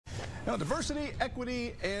Now, diversity,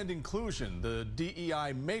 equity, and inclusion, the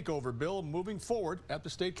DEI makeover bill moving forward at the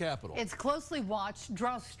state capitol. It's closely watched,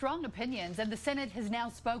 draws strong opinions, and the Senate has now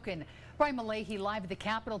spoken. Brian Malahy live at the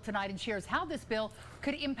Capitol tonight and shares how this bill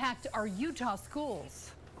could impact our Utah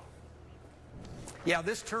schools. Yeah,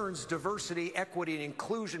 this turns diversity, equity, and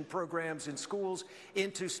inclusion programs in schools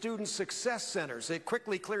into student success centers. It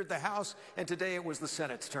quickly cleared the House, and today it was the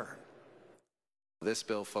Senate's turn. This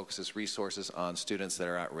bill focuses resources on students that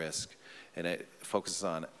are at risk, and it focuses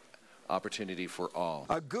on opportunity for all.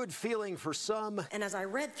 A good feeling for some. And as I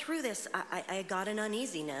read through this, I got an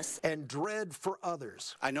uneasiness. And dread for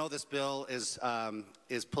others. I know this bill is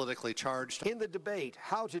politically charged. In the debate,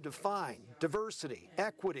 how to define diversity,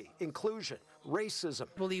 equity, inclusion, racism.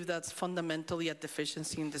 I believe that's fundamentally a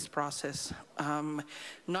deficiency in this process.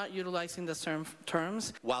 Not utilizing the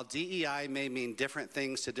terms. While DEI may mean different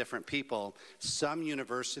things to different people, some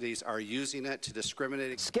universities are using it to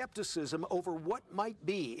discriminate. Skepticism over what might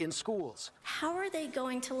be in schools. How are they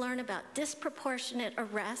going to learn about disproportionate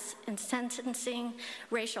arrests and sentencing,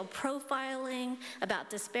 racial profiling, about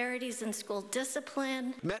disparities in school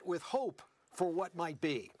discipline? Met with hope for what might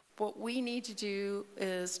be. What we need to do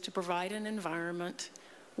is to provide an environment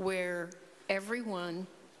where everyone,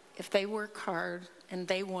 if they work hard and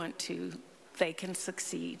they want to, they can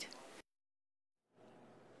succeed.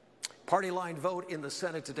 Party line vote in the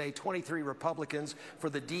Senate today. 23 Republicans for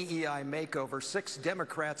the DEI makeover. 6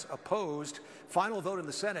 Democrats opposed. Final vote in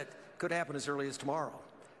the Senate could happen as early as tomorrow.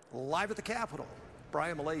 Live at the Capitol,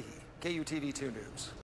 Brian Malahy, KUTV 2 News.